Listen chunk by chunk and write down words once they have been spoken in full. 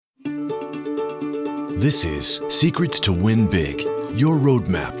This is Secrets to Win Big, your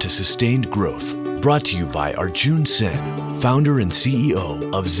roadmap to sustained growth. Brought to you by Arjun Sen, founder and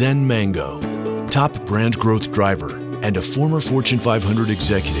CEO of Zen Mango, top brand growth driver, and a former Fortune 500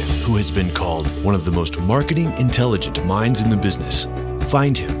 executive who has been called one of the most marketing intelligent minds in the business.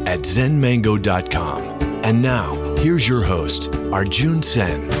 Find him at zenmango.com. And now, here's your host, Arjun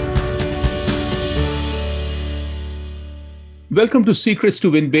Sen. Welcome to Secrets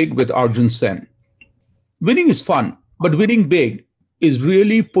to Win Big with Arjun Sen. Winning is fun, but winning big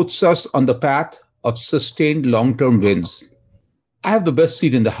really puts us on the path of sustained long-term wins. I have the best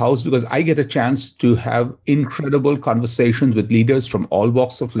seat in the house because I get a chance to have incredible conversations with leaders from all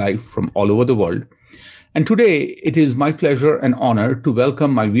walks of life from all over the world. And today, it is my pleasure and honor to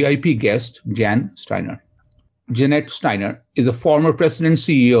welcome my VIP guest, Jan Steiner. Jeanette Steiner is a former president and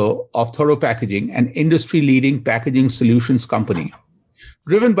CEO of Thorough Packaging, an industry-leading packaging solutions company.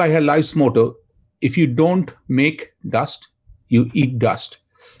 Driven by her life's motto, if you don't make dust, you eat dust.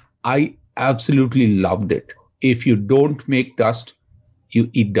 I absolutely loved it. If you don't make dust, you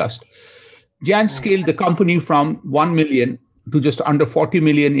eat dust. Jan scaled the company from 1 million to just under 40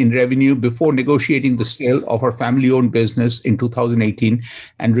 million in revenue before negotiating the sale of her family-owned business in 2018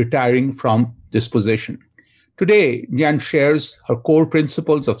 and retiring from this position. Today, Jan shares her core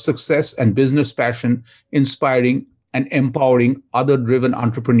principles of success and business passion, inspiring and empowering other driven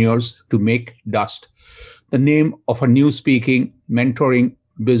entrepreneurs to make dust. The name of her new speaking, mentoring,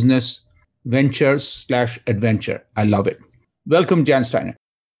 business, ventures/adventure. I love it. Welcome, Jan Steiner.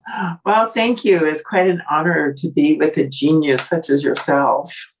 Well, thank you. It's quite an honor to be with a genius such as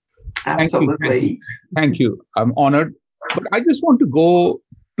yourself. Absolutely. Thank you. I'm honored. But I just want to go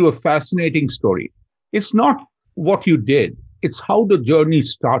to a fascinating story. It's not what you did, it's how the journey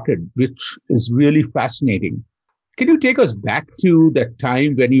started, which is really fascinating. Can you take us back to that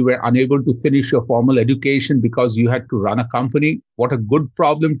time when you were unable to finish your formal education because you had to run a company? What a good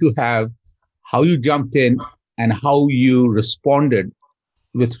problem to have, how you jumped in, and how you responded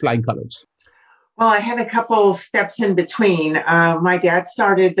with flying colors. Well, I had a couple steps in between. My dad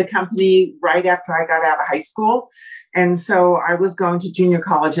started the company right after I got out of high school. And so I was going to junior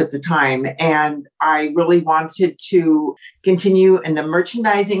college at the time, and I really wanted to continue in the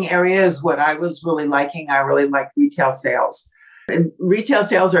merchandising area is what I was really liking. I really liked retail sales. And retail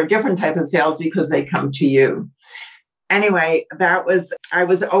sales are a different type of sales because they come to you. Anyway, I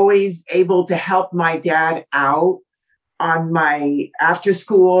was always able to help my dad out on my after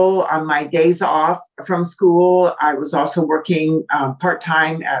school, on my days off from school. I was also working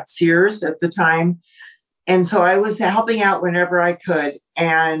part-time at Sears at the time. And so I was helping out whenever I could.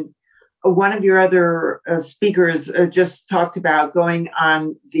 And one of your other speakers just talked about going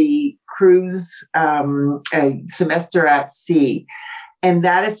on the cruise a semester at sea. And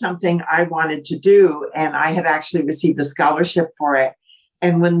that is something I wanted to do. And I had actually received a scholarship for it.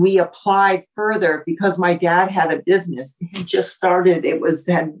 And when we applied further, because my dad had a business, he just started,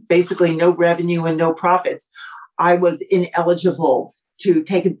 had basically no revenue and no profits. I was ineligible to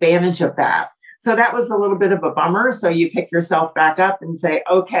take advantage of that. So that was a little bit of a bummer. So you pick yourself back up and say,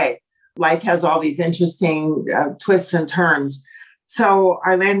 okay, life has all these interesting twists and turns. So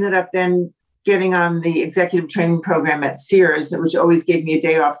I ended up then getting on the executive training program at Sears, which always gave me a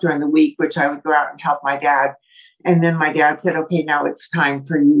day off during the week, which I would go out and help my dad. And then my dad said, okay, now it's time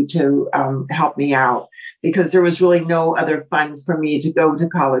for you to help me out, because there was really no other funds for me to go to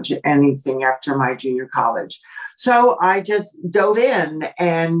college, anything after my junior college. So I just dove in,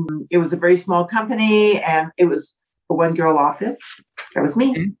 and it was a very small company, and it was a one-girl office. That was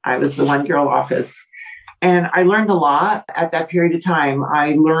me. I was the one-girl office. And I learned a lot at that period of time.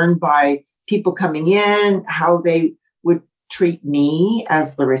 I learned by people coming in, how they would treat me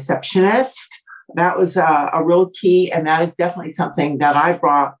as the receptionist. That was a real key. And that is definitely something that I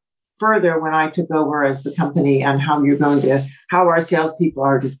brought further when I took over as the company, and how our salespeople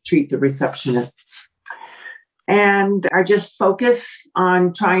are to treat the receptionists. And I just focused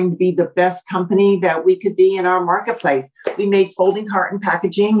on trying to be the best company that we could be in our marketplace. We made folding carton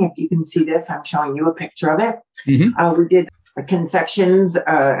packaging. If you can see this, I'm showing you a picture of it. Mm-hmm. We did confections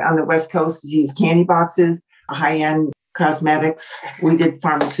on the West Coast, these candy boxes, high-end cosmetics. We did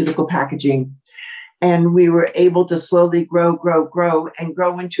pharmaceutical packaging. And we were able to slowly grow and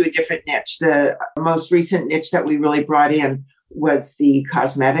grow into a different niche. The most recent niche that we really brought in was the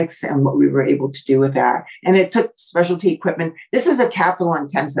cosmetics and what we were able to do with that. And it took specialty equipment. This is it's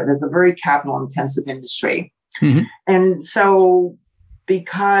a very capital intensive industry. Mm-hmm. And so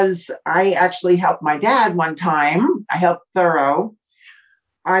because I actually helped my dad one time, I helped Thorough,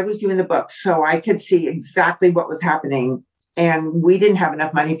 I was doing the books, so I could see exactly what was happening. And we didn't have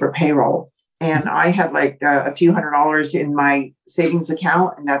enough money for payroll. And I had like a few $100s in my savings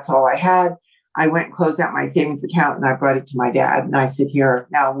account, and that's all I had. I went and closed out my savings account and I brought it to my dad. And I said, here,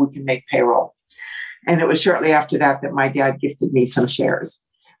 now we can make payroll. And it was shortly after that that my dad gifted me some shares.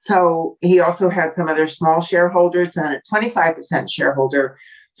 So he also had some other small shareholders and a 25% shareholder.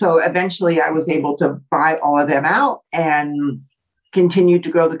 So eventually I was able to buy all of them out and continue to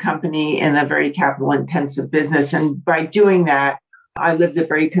grow the company in a very capital intensive business. And by doing that, I lived a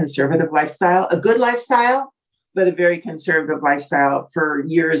very conservative lifestyle, a good lifestyle, but a very conservative lifestyle. For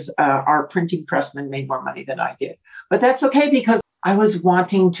years, our printing pressman made more money than I did. But that's okay because I was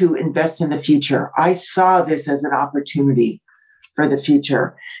wanting to invest in the future. I saw this as an opportunity for the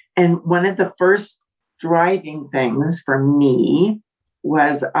future. And one of the first driving things for me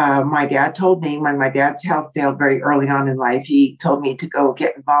was my dad told me when my dad's health failed very early on in life, he told me to go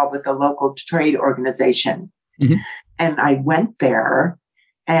get involved with a local trade organization. Mm-hmm. And I went there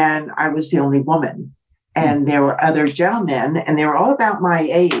and I was the only woman. And there were other gentlemen, and they were all about my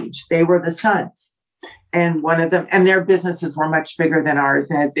age. They were the sons. And one of them, and their businesses were much bigger than ours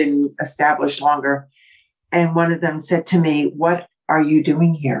and had been established longer. And one of them said to me, what are you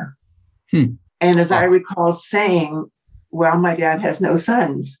doing here? And as I recall saying, well, my dad has no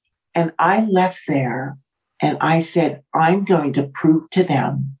sons. And I left there and I said, I'm going to prove to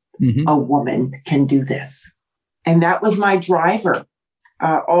them a woman can do this. And that was my driver.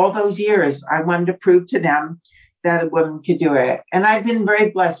 All those years, I wanted to prove to them that a woman could do it. And I've been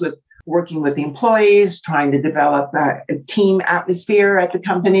very blessed with working with the employees, trying to develop a team atmosphere at the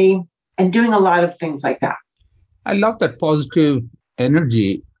company, and doing a lot of things like that. I love that positive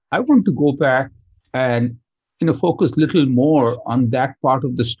energy. I want to go back and focus a little more on that part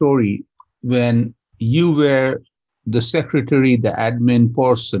of the story when you were the secretary, the admin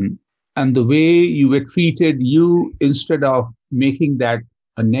person, and the way you were treated. You, instead of making that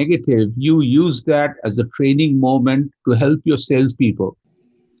a negative, you use that as a training moment to help your salespeople.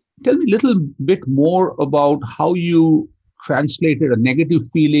 Tell me a little bit more about how you translated a negative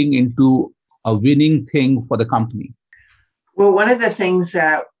feeling into a winning thing for the company. Well, one of the things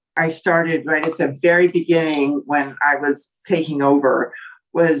that I started right at the very beginning when I was taking over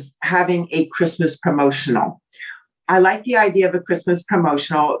was having a Christmas promotional. I like the idea of a Christmas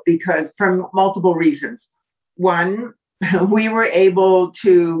promotional because for multiple reasons. One, we were able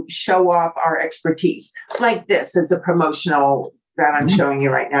to show off our expertise. Like this is a promotional that I'm showing you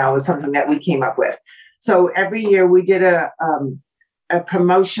right now is something that we came up with. So every year we did a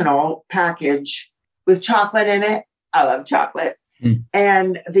promotional package with chocolate in it. I love chocolate.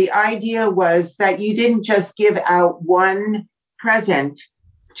 And the idea was that you didn't just give out one present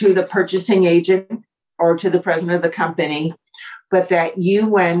to the purchasing agent or to the president of the company, but that you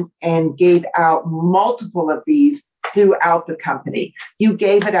went and gave out multiple of these throughout the company. You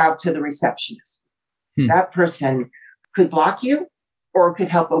gave it out to the receptionist. That person could block you or could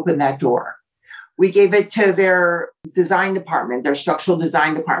help open that door. We gave it to their design department, their structural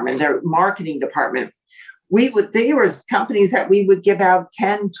design department, their marketing department. There was companies that we would give out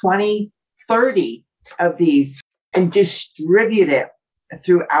 10, 20, 30 of these and distribute it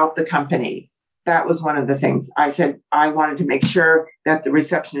throughout the company. That was one of the things I said. I wanted to make sure that the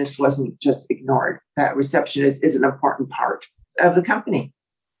receptionist wasn't just ignored. That receptionist is an important part of the company.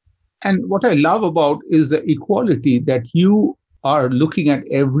 And what I love about is the equality that you are looking at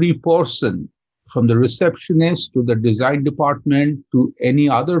every person, from the receptionist to the design department to any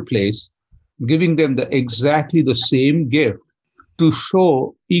other place, giving them exactly the same gift to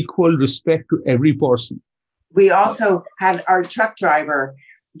show equal respect to every person. We also had our truck driver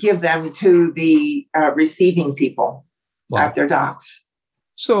give them to the receiving people at their docks.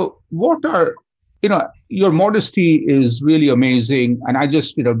 So what are, your modesty is really amazing. And I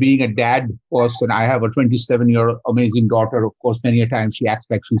just, being a dad person, I have a 27-year amazing daughter. Of course, many a time she acts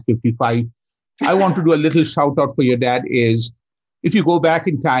like she's 55. I want to do a little shout out for your dad is, if you go back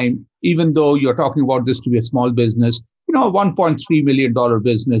in time, even though you're talking about this to be a small business, a $1.3 million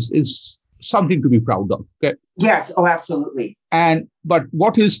business is something to be proud of. Okay. Yes. Oh, absolutely. But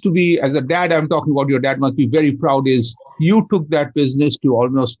what is to be, as a dad, I'm talking about your dad must be very proud is you took that business to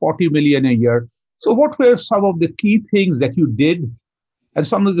almost 40 million a year. So what were some of the key things that you did and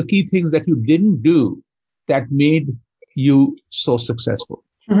some of the key things that you didn't do that made you so successful?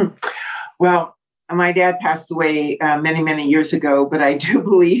 Mm-hmm. Well, my dad passed away many, many years ago, but I do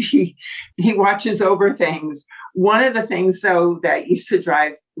believe he watches over things. One of the things, though, that used to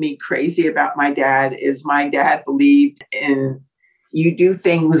drive me crazy about my dad is my dad believed in you do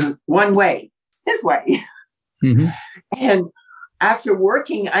things one way, his way. Mm-hmm. And after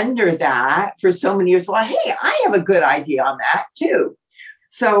working under that for so many years, well, hey, I have a good idea on that, too.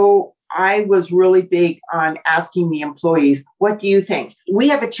 So I was really big on asking the employees, what do you think? We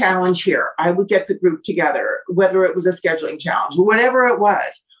have a challenge here. I would get the group together, whether it was a scheduling challenge, whatever it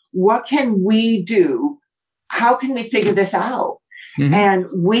was. What can we do? How can we figure this out? Mm-hmm. And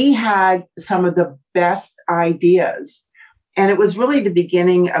we had some of the best ideas. And it was really the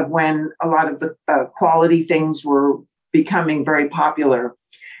beginning of when a lot of the quality things were becoming very popular.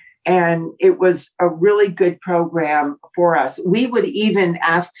 And it was a really good program for us. We would even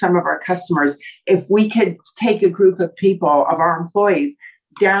ask some of our customers if we could take a group of people, of our employees,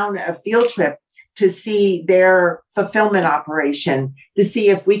 down a field trip to see their fulfillment operation, to see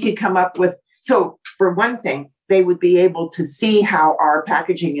if we could come up with, so for one thing, they would be able to see how our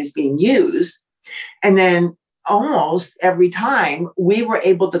packaging is being used. And then almost every time we were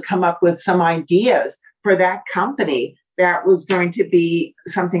able to come up with some ideas for that company that was going to be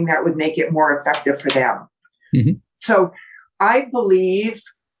something that would make it more effective for them. Mm-hmm. So I believe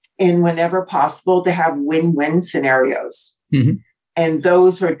in, whenever possible, to have win-win scenarios. Mm-hmm. And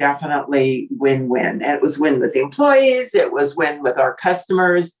those are definitely win-win. And it was win with the employees, it was win with our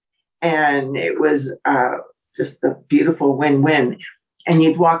customers, and it was just a beautiful win-win. And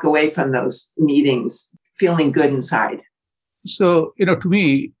you'd walk away from those meetings feeling good inside. So, to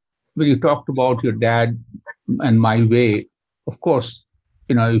me, when you talked about your dad and my way, of course,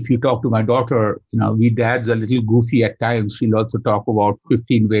 if you talk to my daughter, we dads are a little goofy at times. She'll also talk about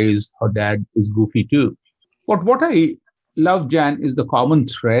 15 ways her dad is goofy too. But what I love, Jan, is the common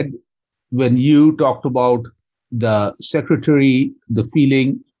thread when you talked about the secretary, the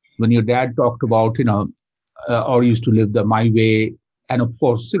feeling, when your dad talked about, or used to live the my way. And of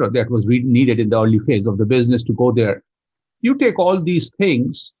course, that was really needed in the early phase of the business to go there. You take all these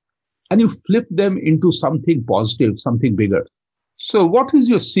things and you flip them into something positive, something bigger. So what is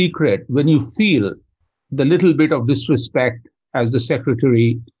your secret when you feel the little bit of disrespect as the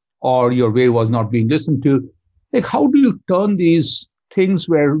secretary or your way was not being listened to? Like, how do you turn these things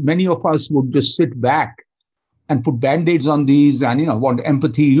where many of us would just sit back and put band-aids on these and, want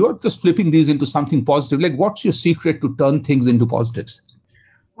empathy? You're just flipping these into something positive. Like, what's your secret to turn things into positives?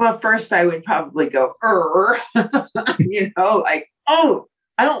 Well, first I would probably go, like, oh,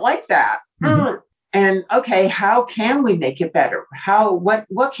 I don't like that. Mm-hmm. And okay, how can we make it better?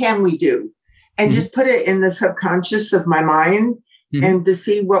 What can we do? And mm-hmm. just put it in the subconscious of my mind mm-hmm. and to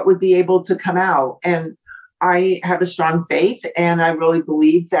see what would be able to come out. And I have a strong faith, and I really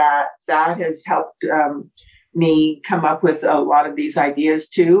believe that has helped me come up with a lot of these ideas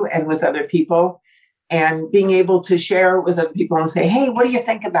too, and with other people, and being able to share with other people and say, hey, what do you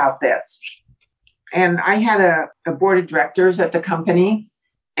think about this? And I had a board of directors at the company,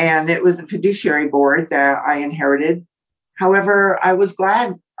 and it was a fiduciary board that I inherited. However, I was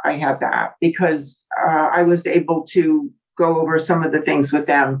glad I had that because I was able to go over some of the things with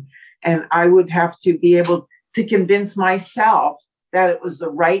them, and I would have to be able to convince myself that it was the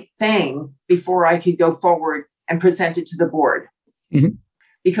right thing before I could go forward and present it to the board. Mm-hmm.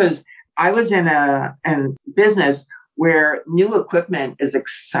 Because I was in a business where new equipment is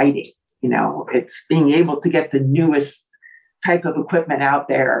exciting. It's being able to get the newest type of equipment out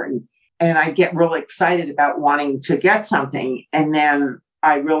there. And I get really excited about wanting to get something. And then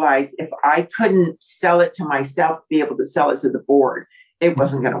I realized if I couldn't sell it to myself to be able to sell it to the board, it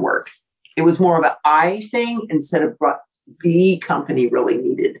wasn't going to work. It was more of an I thing instead of what the company really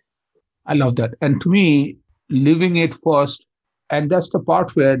needed. I love that. And to me, living it first, and that's the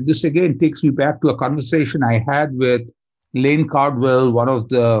part where this again takes me back to a conversation I had with Lane Cardwell, one of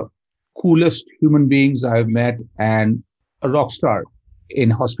the coolest human beings I've met and a rock star in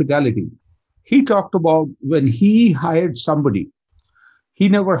hospitality. He talked about when he hired somebody, he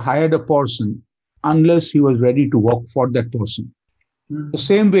never hired a person unless he was ready to work for that person. Mm-hmm. The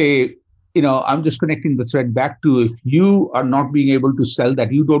same way, I'm just connecting the thread back to if you are not being able to sell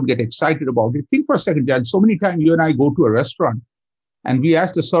that, you don't get excited about it. Think for a second, Jan, so many times you and I go to a restaurant and we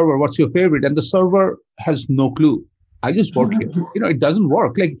ask the server, what's your favorite? And the server has no clue. I just work here. It doesn't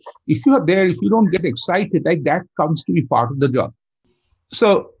work. Like if you are there, if you don't get excited, like that comes to be part of the job.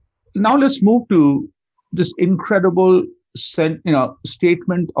 So now let's move to this incredible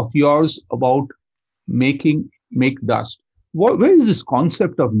statement of yours about make dust. Where does this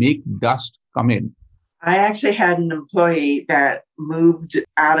concept of make dust come in? I actually had an employee that moved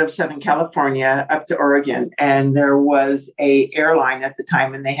out of Southern California up to Oregon, and there was a airline at the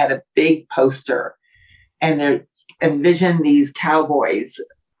time, and they had a big poster, and they envisioned these cowboys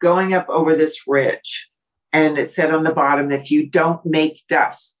going up over this ridge, and it said on the bottom, if you don't make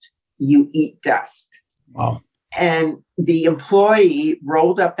dust, you eat dust. Wow. And the employee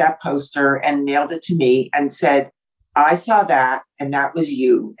rolled up that poster and mailed it to me and said, I saw that, and that was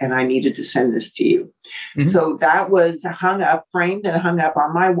you, and I needed to send this to you. So that was hung up, framed and hung up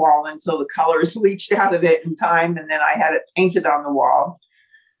on my wall until the colors leached out of it in time. And then I had it painted on the wall.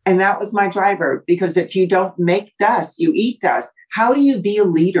 And that was my driver, because if you don't make dust, you eat dust. How do you be a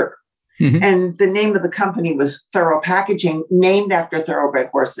leader? And the name of the company was Thorough Packaging, named after thoroughbred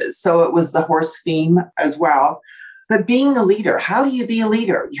horses. So it was the horse theme as well. But being a leader, how do you be a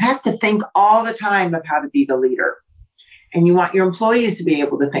leader? You have to think all the time of how to be the leader. And you want your employees to be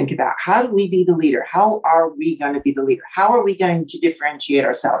able to think about, how do we be the leader? How are we going to be the leader? How are we going to differentiate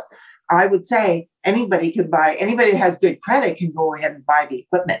ourselves? I would say anybody that has good credit can go ahead and buy the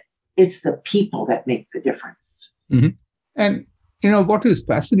equipment. It's the people that make the difference. And, what is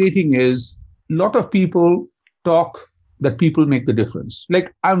fascinating is a lot of people talk that people make the difference.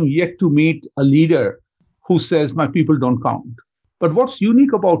 Like, I'm yet to meet a leader who says my people don't count. But what's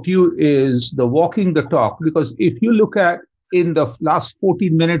unique about you is the walking the talk, because if you look at in the last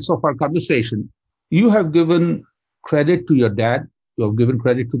 14 minutes of our conversation, you have given credit to your dad, you have given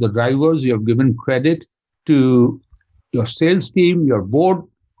credit to the drivers, you have given credit to your sales team, your board.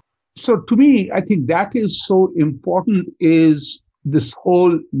 So to me, I think that is so important, is this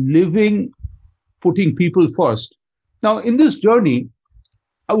whole living, putting people first. Now, in this journey,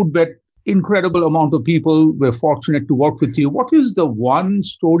 I would bet incredible amount of people were fortunate to work with you. What is the one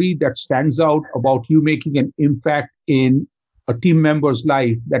story that stands out about you making an impact in a team member's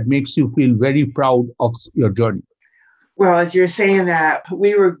life that makes you feel very proud of your journey? Well, as you're saying that,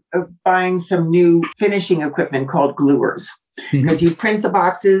 we were buying some new finishing equipment called gluers, because you print the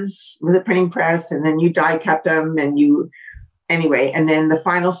boxes with a printing press and then you die cut them and then the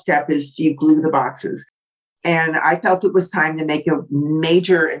final step is you glue the boxes. And I felt it was time to make a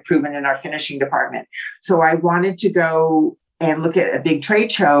major improvement in our finishing department. So I wanted to go and look at a big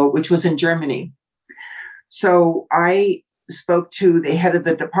trade show, which was in Germany. So I spoke to the head of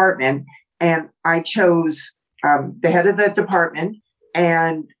the department, and I chose the head of the department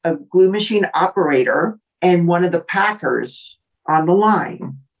and a glue machine operator and one of the packers on the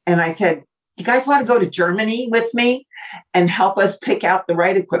line. And I said, you guys want to go to Germany with me and help us pick out the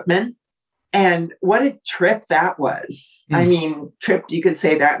right equipment? And what a trip that was. I mean, trip, you could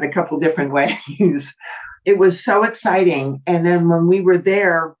say that in a couple different ways. It was so exciting. And then when we were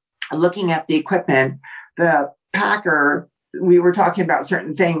there looking at the equipment, the packer, we were talking about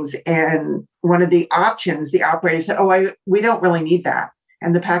certain things. And one of the options, the operator said, we don't really need that.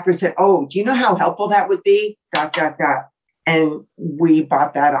 And the packer said, do you know how helpful that would be? ... And we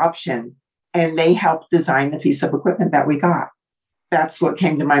bought that option. And they helped design the piece of equipment that we got. That's what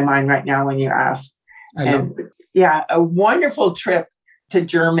came to my mind right now when you asked. And yeah, a wonderful trip to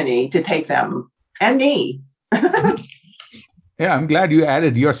Germany to take them and me. Yeah, I'm glad you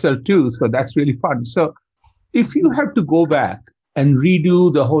added yourself too. So that's really fun. So if you have to go back and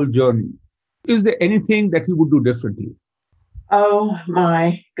redo the whole journey, is there anything that you would do differently? Oh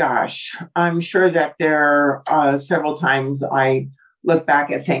my gosh. I'm sure that there are several times I look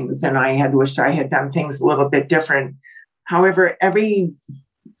back at things and I had wished I had done things a little bit different. However, every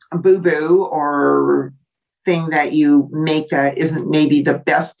boo-boo or thing that you make that isn't maybe the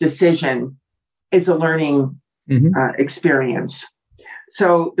best decision is a learning experience.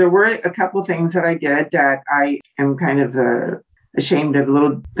 So there were a couple things that I did that I am kind of ashamed of,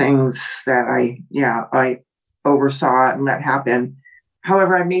 little things that I oversaw and let happen.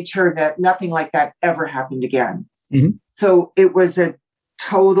 However, I made sure that nothing like that ever happened again. So it was a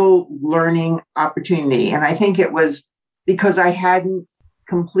total learning opportunity. And I think it was because I hadn't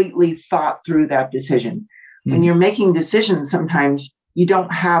completely thought through that decision. When you're making decisions, sometimes you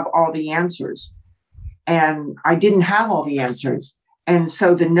don't have all the answers. And I didn't have all the answers. And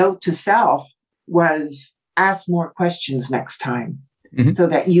so the note to self was ask more questions next time so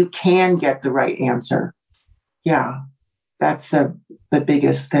that you can get the right answer. Yeah, that's the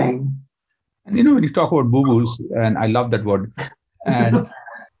biggest thing. And when you talk about boo-boos, and I love that word, and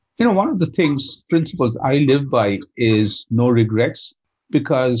one of the principles I live by is no regrets,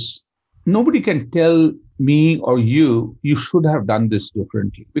 because nobody can tell me or you should have done this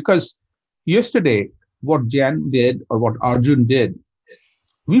differently. Because yesterday, what Jan did or what Arjun did,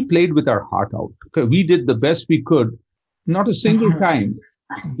 we played with our heart out. Okay, we did the best we could. Not a single time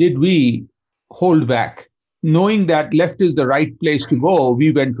did we hold back. Knowing that left is the right place to go,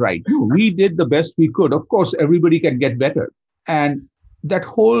 we went right. No, we did the best we could. Of course, everybody can get better. And that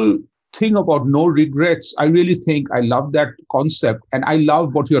whole thing about no regrets, I really think I love that concept. And I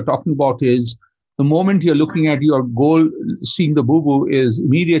love what you're talking about is the moment you're looking at your goal, seeing the boo-boo is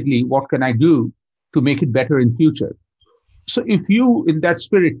immediately, what can I do to make it better in future? So if you, in that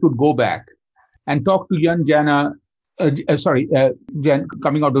spirit, could go back and talk to young Jana Jen,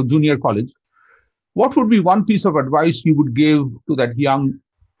 coming out of junior college, what would be one piece of advice you would give to that young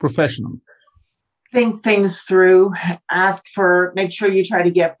professional? Think things through, make sure you try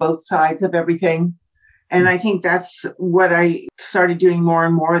to get both sides of everything. And I think that's what I started doing more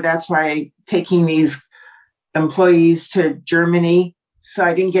and more. That's why taking these employees to Germany. So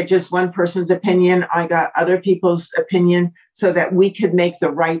I didn't get just one person's opinion. I got other people's opinion so that we could make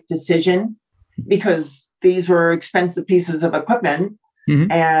the right decision, because these were expensive pieces of equipment.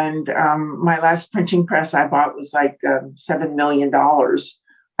 Mm-hmm. And my last printing press I bought was like $7 million.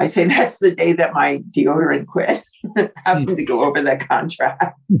 I say that's the day that my deodorant quit. Happened to go over that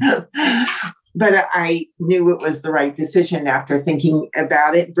contract. But I knew it was the right decision after thinking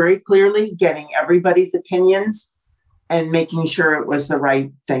about it very clearly, getting everybody's opinions and making sure it was the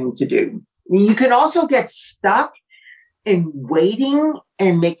right thing to do. You can also get stuck in waiting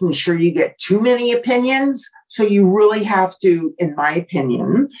and making sure you get too many opinions. So you really have to, in my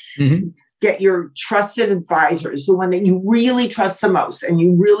opinion, get your trusted advisors, the one that you really trust the most, and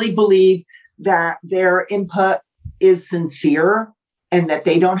you really believe that their input is sincere and that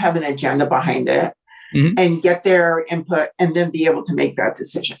they don't have an agenda behind it, and get their input and then be able to make that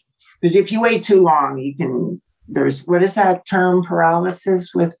decision. Because if you wait too long, what is that term?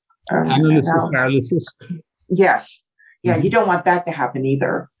 Paralysis with analysis. Yes. Yeah. You don't want that to happen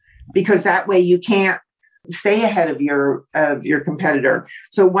either, because that way you can't stay ahead of your competitor.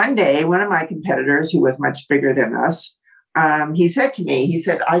 So one day, one of my competitors, who was much bigger than us, he said to me,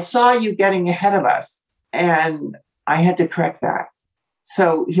 I saw you getting ahead of us, and I had to correct that.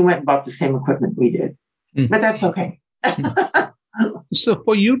 So he went and bought the same equipment we did, but that's okay. So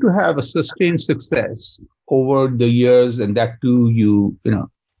for you to have a sustained success over the years, and that too, you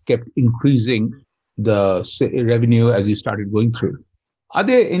kept increasing the revenue as you started going through. Are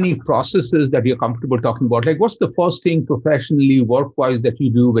there any processes that you're comfortable talking about? Like, what's the first thing professionally, work-wise, that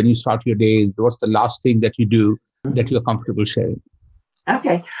you do when you start your days? What's the last thing that you do that you're comfortable sharing?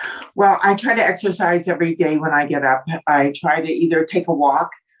 Okay. Well, I try to exercise every day when I get up. I try to either take a walk.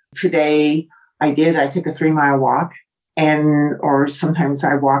 Today I took a 3-mile walk, or sometimes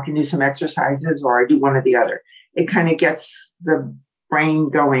I walk and do some exercises, or I do one or the other. It kind of gets the brain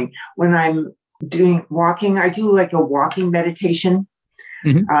going. When I'm doing walking, I do like a walking meditation.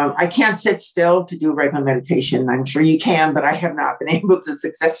 I can't sit still to do regular meditation. I'm sure you can, but I have not been able to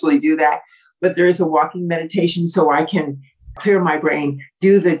successfully do that. But there is a walking meditation so I can clear my brain,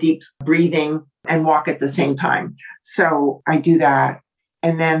 do the deep breathing, and walk at the same time. So I do that.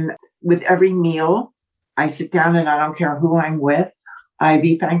 And then with every meal, I sit down, and I don't care who I'm with, I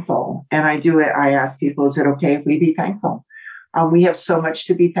be thankful. And I do it. I ask people, is it okay if we be thankful? We have so much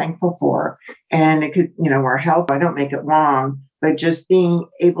to be thankful for. And it could, our health, I don't make it long, but just being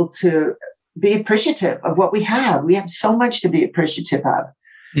able to be appreciative of what we have. We have so much to be appreciative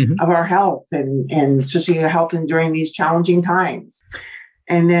of our health, and especially our health during these challenging times.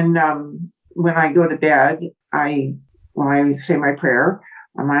 And then when I go to bed, I say my prayer,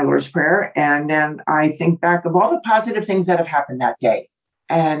 my Lord's Prayer, and then I think back of all the positive things that have happened that day.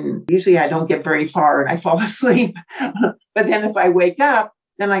 And usually I don't get very far and I fall asleep. But then if I wake up,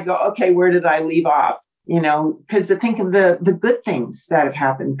 then I go, okay, where did I leave off? Because to think of the good things that have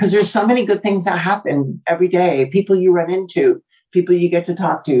happened, because there's so many good things that happen every day. People you run into, people you get to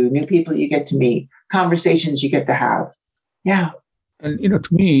talk to, new people you get to meet, conversations you get to have. Yeah. And,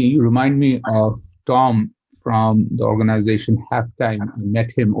 to me, you remind me of Tom from the organization Halftime. I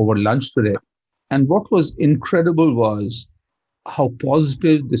met him over lunch today. And what was incredible was how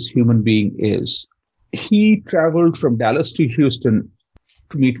positive this human being is. He traveled from Dallas to Houston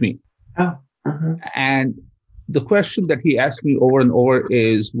to meet me. Oh. And the question that he asked me over and over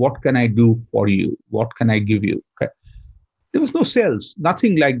is, what can I do for you? What can I give you? Okay. There was no sales,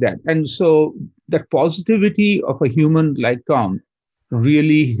 nothing like that. And so that positivity of a human like Tom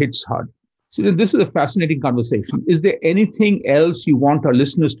really hits hard. So this is a fascinating conversation. Is there anything else you want our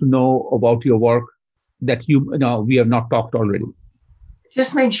listeners to know about your work that we have not talked already?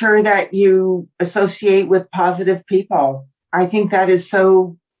 Just make sure that you associate with positive people. I think that is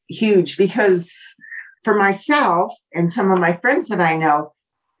so huge, because for myself and some of my friends that I know,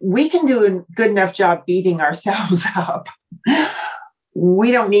 we can do a good enough job beating ourselves up.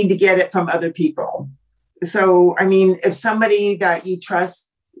 We don't need to get it from other people. So, if somebody that you trust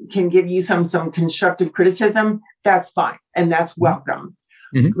can give you some constructive criticism, that's fine. And that's welcome.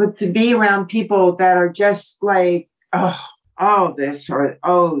 But to be around people that are just like, oh, this or,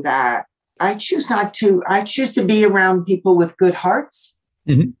 oh, that, I choose not to. I choose to be around people with good hearts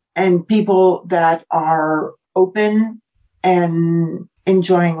and people that are open and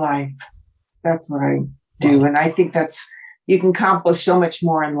enjoying life. That's what do. And I think you can accomplish so much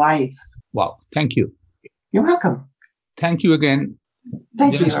more in life. Wow. Thank you. You're welcome. Thank you again,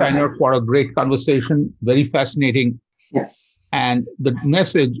 Thank Jen you, Steiner, for a great conversation. Very fascinating. Yes. And the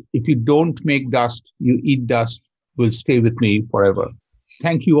message, if you don't make dust, you eat dust, will stay with me forever.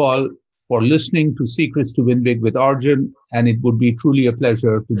 Thank you all for listening to Secrets to Win Big with Arjun. And it would be truly a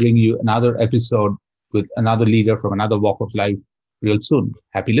pleasure to bring you another episode with another leader from another walk of life real soon.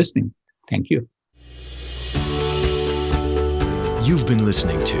 Happy listening. Thank you. You've been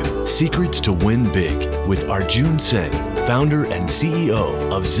listening to Secrets to Win Big with Arjun Sen, founder and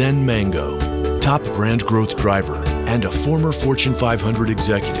CEO of Zen Mango, top brand growth driver, and a former Fortune 500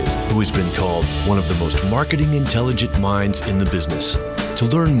 executive who has been called one of the most marketing intelligent minds in the business. To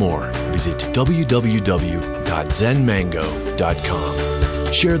learn more, visit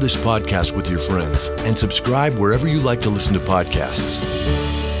www.zenmango.com. Share this podcast with your friends and subscribe wherever you like to listen to podcasts.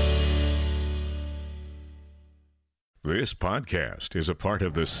 This podcast is a part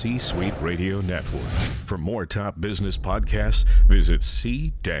of the C-Suite Radio Network. For more top business podcasts, visit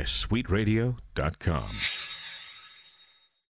c-suiteradio.com.